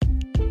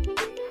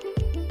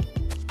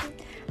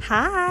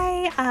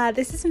Hi,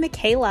 this is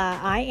Michaela.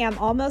 I am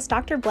almost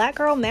Dr. Black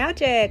Girl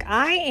Magic.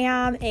 I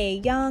am a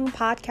young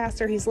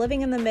podcaster who's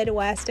living in the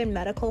Midwest in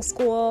medical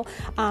school.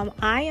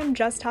 I am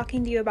just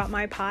talking to you about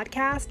my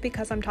podcast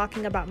because I'm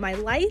talking about my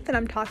life and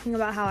I'm talking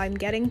about how I'm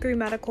getting through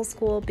medical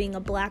school, being a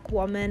Black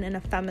woman and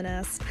a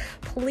feminist.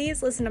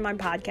 Please listen to my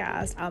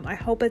podcast. I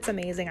hope it's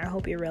amazing. I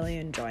hope you really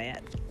enjoy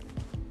it.